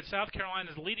amazing to me that South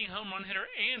Carolina's leading home run hitter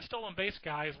and stolen base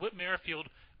guy is Whit Merrifield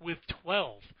with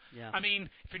 12. Yeah. I mean,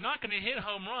 if you're not going to hit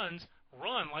home runs,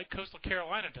 run like Coastal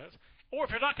Carolina does. Or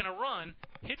if you're not going to run,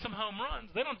 hit some home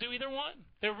runs. They don't do either one.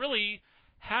 They really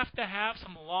have to have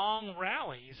some long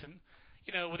rallies. And,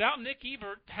 without Nick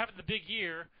Ebert having the big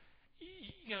year,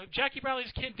 Jackie Bradley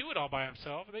just can't do it all by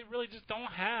himself. They really just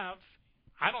don't have,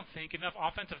 I don't think, enough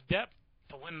offensive depth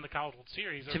to win the College World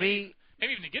Series. Or maybe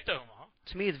even to get to Omaha.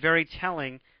 To me, it's very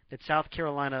telling that South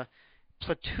Carolina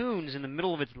platoons in the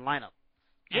middle of its lineup.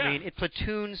 Yeah. I mean, it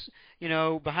platoons,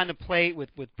 behind the plate with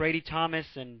Brady Thomas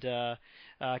and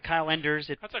Kyle Enders.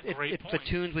 That's a great it point.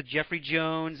 platoons with Jeffrey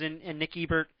Jones and Nick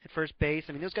Ebert at first base.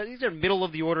 I mean, those guys, these are middle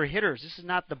of the order hitters. This is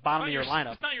not the bottom of your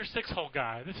lineup. It's not your 6-hole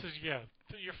guy. This is your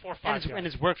 4-5 guy. And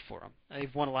it's worked for them.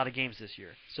 They've won a lot of games this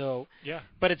year. So, yeah.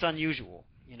 But it's unusual.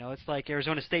 It's like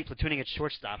Arizona State platooning at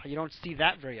shortstop. You don't see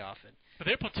that very often. But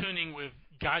they're platooning with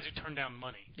guys who turn down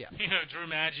money. Yeah. Drew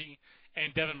Maggi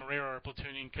and Devin Marrero are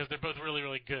platooning because they're both really,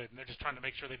 really good, and they're just trying to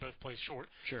make sure they both play short.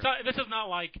 Sure. So this is not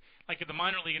like the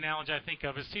minor league analogy I think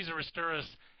of is Cesar Risturis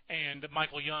and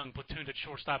Michael Young platooned at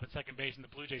shortstop and second base in the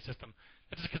Blue Jay system.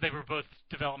 That's just because they were both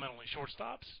developmentally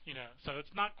shortstops, So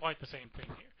it's not quite the same thing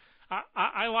here.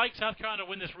 I like South Carolina to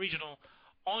win this regional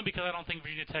only because I don't think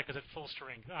Virginia Tech is at full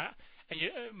strength.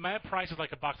 Matt Price is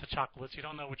like a box of chocolates. You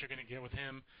don't know what you're going to get with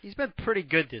him. He's been pretty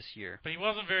good this year. But he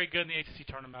wasn't very good in the ACC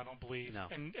tournament, I don't believe. No.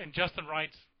 And Justin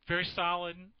Wright's very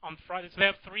solid on Friday. So they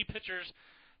have 3 pitchers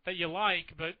that you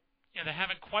like, but they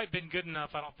haven't quite been good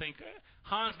enough, I don't think.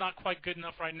 Hahn's not quite good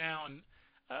enough right now and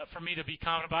for me to be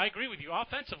confident. But I agree with you.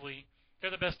 Offensively, they're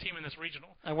the best team in this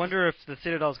regional. I wonder if the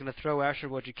Citadel is going to throw Asher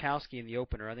Wojciechowski in the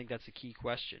opener. I think that's a key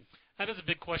question. That is a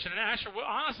big question. And Asher,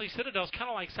 honestly, Citadel's kind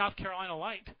of like South Carolina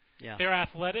light. Yeah. They're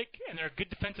athletic, and they're a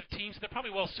good defensive team, so they're probably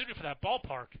well-suited for that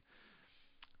ballpark.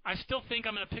 I still think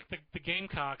I'm going to pick the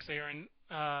Gamecocks, Aaron,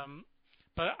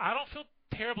 but I don't feel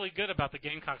terribly good about the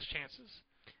Gamecocks' chances.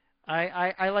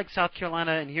 I like South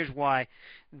Carolina, and here's why.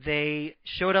 They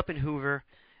showed up in Hoover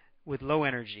with low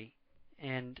energy,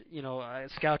 and, a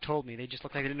scout told me they just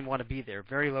looked like they didn't want to be there,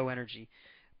 very low energy.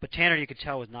 But Tanner, you could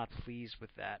tell, was not pleased with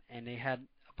that, and they had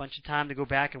a bunch of time to go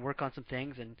back and work on some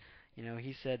things, and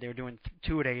he said they were doing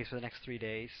 2-a-days for the next 3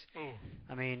 days. Ooh,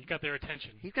 I mean, he got their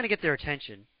attention. He's going to get their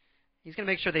attention. He's going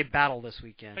to make sure they battle this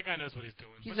weekend. That guy knows what he's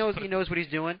doing. He knows what he's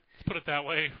doing. Let's put it that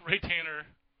way. Ray Tanner,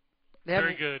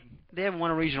 very good. They haven't won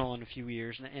a regional in a few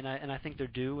years, and I think they're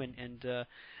due. And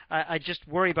I just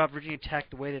worry about Virginia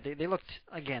Tech, the way that they looked.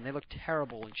 Again, they looked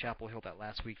terrible in Chapel Hill that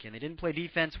last weekend. They didn't play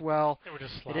defense well. They were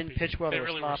just sloppy. They didn't pitch well. They were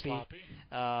really sloppy. were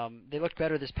sloppy. They looked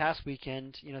better this past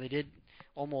weekend. They did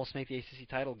almost make the ACC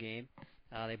title game.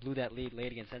 They blew that lead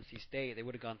late against NC State. They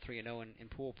would have gone 3-0 in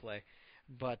pool play.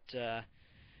 But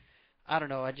I don't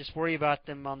know. I just worry about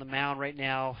them on the mound right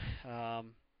now.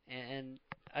 And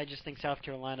I just think South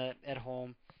Carolina at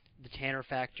home, the Tanner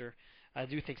factor, I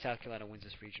do think South Carolina wins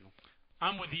this regional.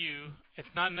 I'm with you. It's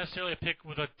not necessarily a pick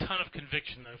with a ton of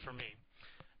conviction, though, for me.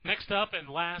 Next up and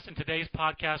last in today's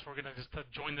podcast, we're going to just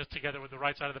join this together with the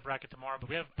right side of the bracket tomorrow, but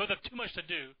we both have too much to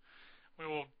do. We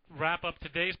will wrap up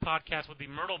today's podcast with the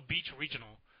Myrtle Beach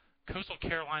Regional. Coastal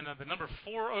Carolina, the number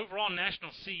 4 overall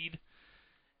national seed.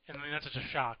 And I mean, that's such a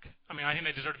shock. I mean, I think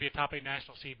they deserve to be a top 8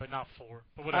 national seed, but not 4.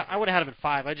 But whatever. I would have had them at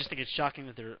 5. I just think it's shocking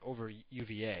that they're over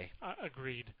UVA.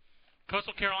 Agreed.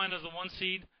 Coastal Carolina is the 1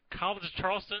 seed. College of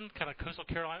Charleston, kind of Coastal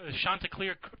Carolina, the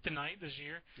Chanticleer Kryptonite this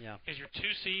year, is your 2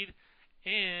 seed.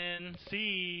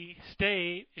 NC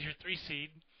State is your 3 seed.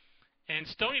 And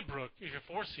Stony Brook is your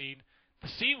 4 seed. The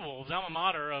Seawolves, alma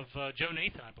mater of Joe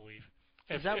Nathan, I believe.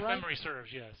 Is that if right? memory serves,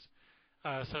 yes.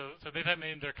 So they've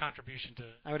made their contribution to.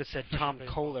 I would have said Tom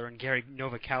Kohler and Gary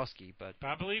Novakowski, but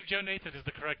I believe Joe Nathan is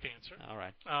the correct answer. All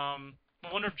right. I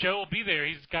wonder if Joe will be there.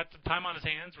 He's got some time on his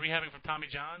hands, rehabbing from Tommy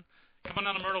John. Coming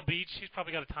down to Myrtle Beach, he's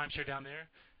probably got a timeshare down there.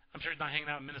 I'm sure he's not hanging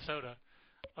out in Minnesota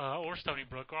or Stony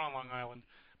Brook or on Long Island.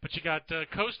 But you got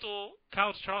Coastal,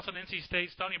 College Charleston, NC State,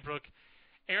 Stony Brook.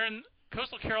 Aaron,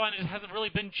 Coastal Carolina just hasn't really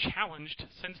been challenged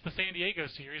since the San Diego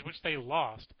series, which they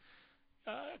lost.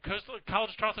 College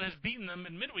of Charleston has beaten them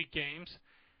in midweek games.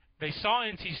 They saw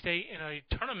NC State in a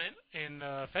tournament in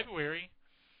February.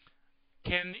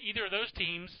 Can either of those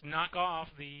teams knock off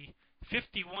the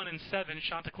 51-7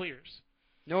 Chanticleers?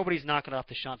 Nobody's knocking off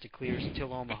the Chanticleers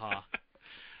until Omaha.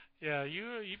 Yeah,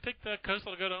 you picked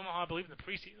Coastal to go to Omaha, I believe, in the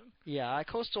preseason. Yeah,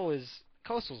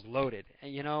 Coastal's loaded,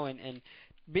 and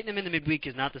beating them in the midweek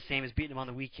is not the same as beating them on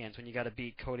the weekends when you got to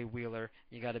beat Cody Wheeler,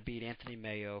 you got to beat Anthony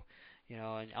Mayo,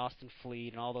 and Austin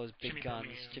Fleet and all those big guns.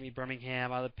 Jimmy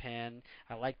Birmingham out of the pen.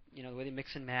 I like, the way they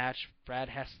mix and match. Brad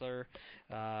Hessler,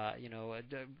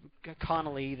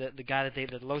 Connolly, the guy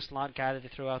the low slot guy that they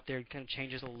throw out there, kind of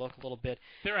changes the look a little bit.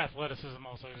 Their athleticism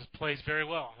also just plays very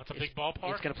well. That's a big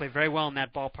ballpark. It's going to play very well in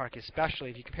that ballpark,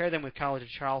 especially if you compare them with College of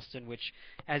Charleston, which,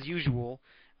 as usual,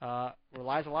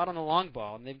 relies a lot on the long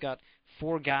ball, and they've got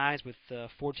 4 guys with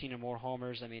 14 or more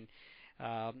homers. I mean,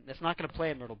 that's not going to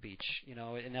play at Myrtle Beach,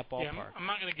 in that ballpark. Yeah, I'm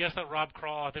not going to guess that Rob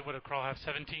Kroll. I think what did Kroll have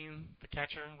 17? The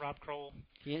catcher, Rob Kroll.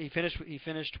 He finished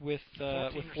with 14.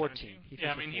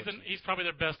 Yeah, I mean he's probably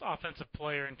their best offensive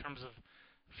player in terms of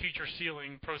future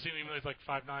ceiling, pro ceiling. Even though he's like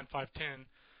 5'9", 5'10",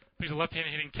 but he's a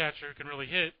left-handed hitting catcher who can really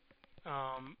hit.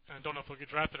 And I don't know if he'll get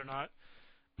drafted or not.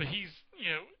 But he's,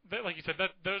 like you said,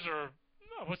 those are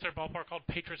what's their ballpark called?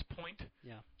 Patriots Point.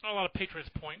 Yeah. Not a lot of Patriots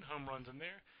Point home runs in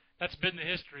there. That's been the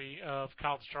history of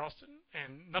College Charleston,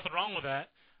 and nothing wrong with that.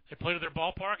 They play to their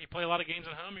ballpark. You play a lot of games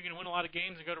at home, you're going to win a lot of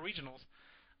games and go to regionals.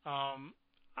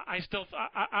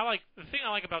 I like the thing I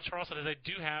like about Charleston is they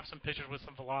do have some pitchers with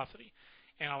some velocity,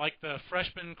 and I like the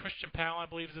freshman Christian Powell, I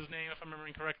believe is his name if I'm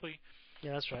remembering correctly.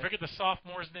 Yeah, that's right. I forget the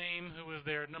sophomore's name, who was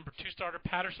their number 2 starter,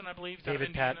 Patterson, I believe.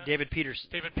 David Peterson.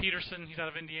 David Peterson. He's out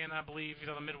of Indiana, I believe. He's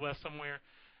out of the Midwest somewhere.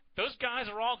 Those guys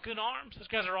are all good arms. Those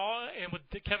guys are all, and with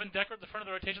Kevin Decker at the front of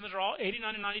the rotation, those are all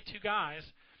 89 and 92 guys.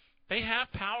 They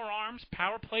have power arms,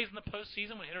 power plays in the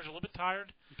postseason when hitters are a little bit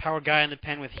tired. Power guy in the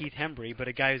pen with Heath Hembry, but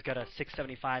a guy who's got a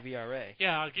 6.75 ERA.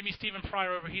 Yeah, give me Stephen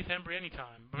Pryor over Heath Hembry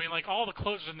anytime. I mean, like all the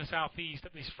closers in the Southeast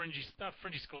at these not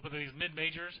fringy schools, but these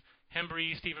mid-majors,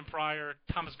 Hembry, Stephen Pryor,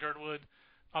 Thomas Girdwood,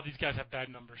 all these guys have bad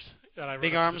numbers.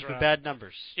 Big arms with bad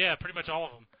numbers. Yeah, pretty much all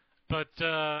of them.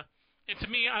 But and to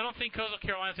me, I don't think Coastal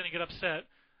Carolina's going to get upset.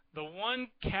 The one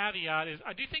caveat is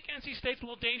I do think NC State's a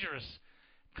little dangerous.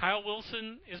 Kyle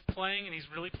Wilson is playing, and he's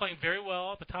really playing very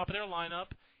well at the top of their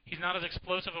lineup. He's not as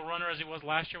explosive a runner as he was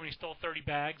last year when he stole 30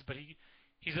 bags, but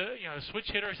he's a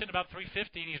switch hitter. He's hitting about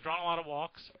 350, and he's drawn a lot of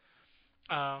walks.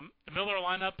 The Miller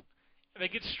lineup, they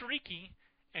get streaky,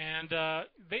 and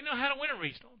they know how to win a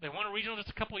regional. They won a regional just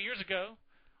a couple of years ago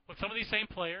with some of these same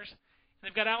players. And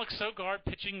they've got Alex Sogard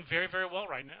pitching very, very well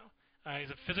right now.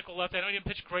 He's a physical left. I know he didn't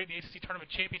pitch great in the ACC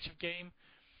Tournament Championship game,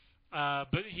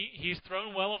 but he's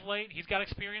thrown well of late. He's got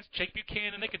experience. Jake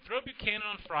Buchanan, they could throw Buchanan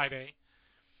on Friday.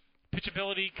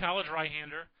 Pitchability, college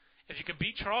right-hander. If you can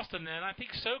beat Charleston, then I think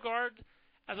Sogard,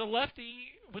 as a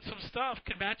lefty with some stuff,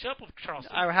 could match up with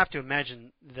Charleston. I would have to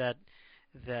imagine that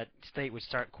State would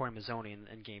start Corey Mazzoni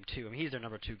in Game 2. I mean, he's their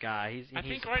number 2 guy. I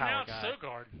think right now it's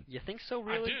Sogard. You think so,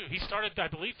 really? I do. He started, I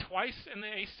believe, twice in the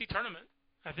ACC tournament.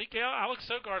 I think Alex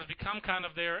Sogard has become kind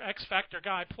of their X-factor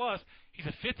guy. Plus, he's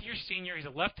a fifth-year senior. He's a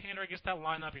left-hander against that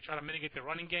lineup. You try to mitigate the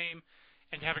running game,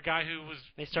 and you have a guy who was...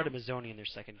 They started Mazzoni in their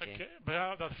second game. Okay, but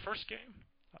how about the first game?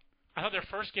 I thought their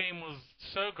first game was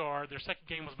Sogard. Their second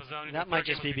game was Mazzoni. That might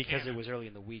just be because it was early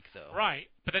in the week, though. Right,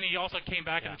 but then he also came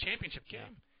back in the championship game.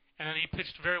 Yeah. And then he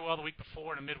pitched very well the week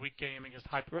before in a midweek game against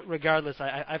High Point. Regardless,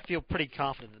 I feel pretty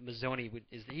confident that Mazzoni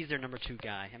he's their number 2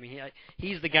 guy. I mean,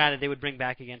 he's the guy that they would bring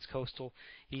back against Coastal.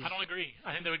 I don't agree.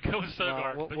 I think they would go with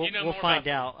Sogard. We'll find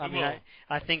out. I mean,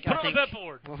 I think on the bet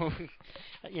board.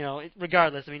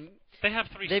 Regardless, I mean, they have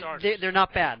 3 starters. They're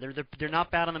not bad. They're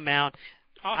not bad on the mound.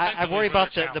 I worry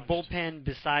about the bullpen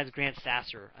besides Grant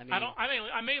Sasser. I mean,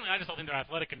 I just don't think they're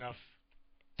athletic enough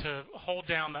to hold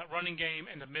down that running game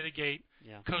and to mitigate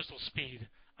Coastal speed.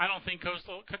 I don't think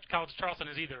College Charleston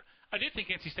is either. I do think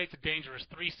NC State's a dangerous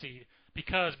 3 seed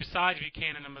because besides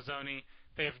Buchanan and Mazzoni,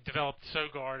 they have developed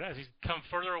Sogard as he's come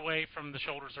further away from the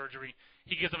shoulder surgery.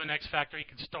 He gives them an X factor. He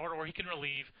can start or he can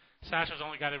relieve. Sasser's the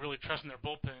only guy they really trust in their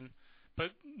bullpen.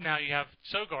 But now you have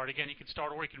Sogard. Again, he can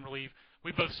start or he can relieve.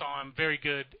 We both saw him very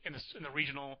good in the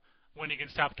regional win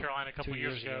against South Carolina a couple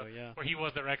years ago where he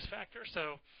was their X factor.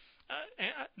 So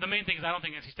the main thing is I don't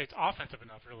think NC State's offensive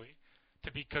enough, really,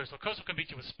 to beat Coastal. Coastal can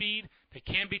beat you with speed. They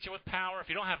can beat you with power. If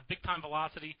you don't have big-time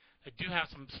velocity, they do have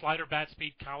some slider bat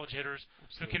speed college hitters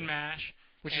who can mash.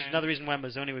 Which is another reason why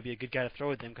Mazzoni would be a good guy to throw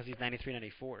with them because he's 93,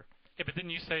 94. Yeah, but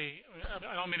didn't you say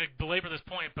 – I don't mean to belabor this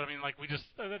point, but I mean, like we just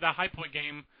 – the High Point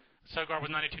game Sogard was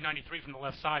 92-93 from the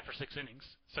left side for 6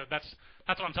 innings. So that's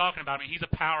what I'm talking about. I mean, he's a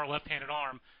power left-handed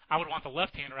arm. I would want the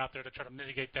left-hander out there to try to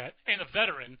mitigate that, and the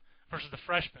veteran versus the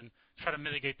freshman to try to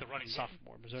mitigate the running game.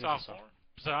 Sophomore.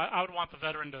 So I would want the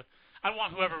veteran to – I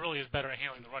want whoever really is better at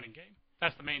handling the running game.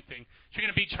 That's the main thing. If you're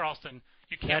going to beat Charleston,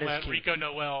 you can't let Rico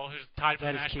Noel, who's tied for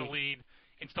the national lead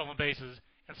in stolen bases,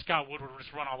 and Scott Woodward will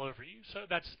just run all over you. So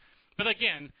that's – but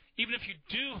again, even if you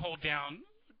do hold down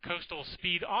Coastal's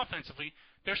speed offensively,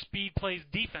 their speed plays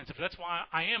defensively. That's why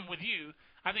I am with you.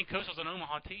 I think Coastal's an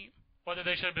Omaha team. Whether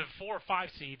they should have been 4 or 5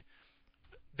 seed,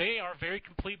 they are a very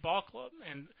complete ball club,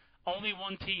 and only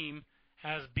one team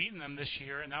has beaten them this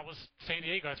year, and that was San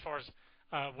Diego as far as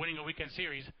winning a weekend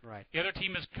series. Right. The other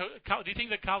team is do you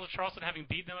think that College Charleston, having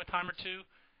beaten them a time or two,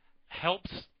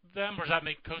 helps them, or does that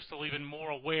make Coastal even more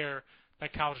aware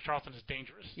that College Charleston is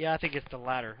dangerous? Yeah, I think it's the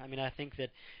latter. I mean, I think that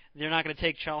they're not going to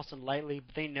take Charleston lightly,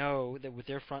 but they know that with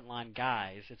their frontline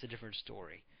guys, it's a different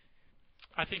story.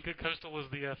 I think that Coastal is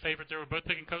the favorite there. We're both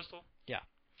picking Coastal? Yeah.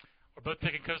 We're both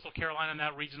picking Coastal Carolina in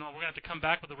that regional. We're going to have to come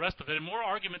back with the rest of it and more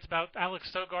arguments about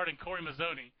Alex Sogard and Corey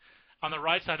Mazzoni on the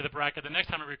right side of the bracket the next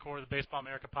time we record the Baseball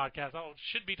America podcast. It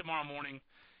should be tomorrow morning,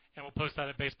 and we'll post that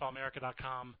at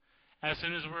baseballamerica.com as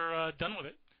soon as we're done with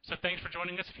it. So thanks for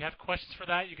joining us. If you have questions for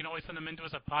that, you can always send them in to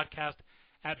us at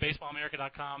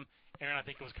podcast@baseballamerica.com. Aaron, I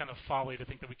think it was kind of folly to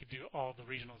think that we could do all the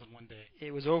regionals in one day.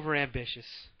 It was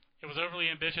overambitious. It was overly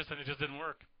ambitious, and it just didn't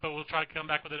work. But we'll try to come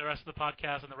back with the rest of the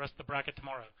podcast and the rest of the bracket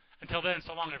tomorrow. Until then,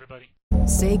 so long, everybody.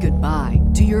 Say goodbye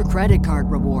to your credit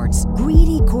card rewards.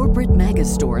 Greedy corporate mega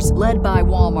stores, led by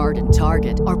Walmart and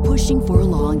Target, are pushing for a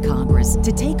law in Congress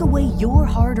to take away your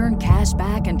hard-earned cash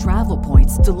back and travel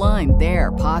points to line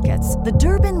their pockets. The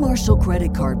Durbin-Marshall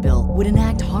credit card bill would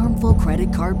enact harmful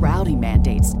credit card routing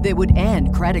mandates that would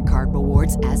end credit card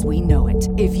rewards as we know it.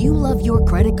 If you love your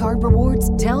credit card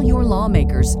rewards, tell your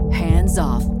lawmakers, hands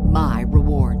off my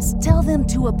rewards. Tell them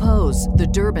to oppose the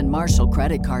Durbin-Marshall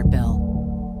credit card bill.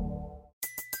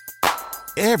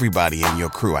 Everybody in your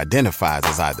crew identifies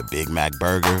as either Big Mac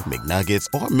Burger, McNuggets,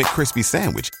 or McCrispy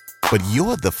Sandwich. But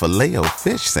you're the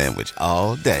Filet-O-Fish Sandwich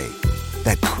all day.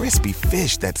 That crispy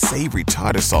fish, that savory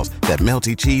tartar sauce, that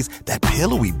melty cheese, that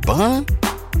pillowy bun.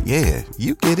 Yeah,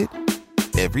 you get it.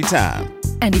 Every time.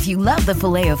 And if you love the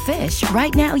Filet-O-Fish,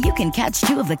 right now you can catch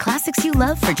 2 of the classics you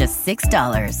love for just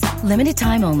 $6. Limited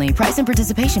time only. Price and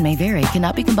participation may vary.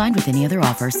 Cannot be combined with any other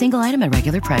offer. Single item at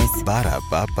regular price.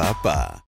 Ba-da-ba-ba-ba.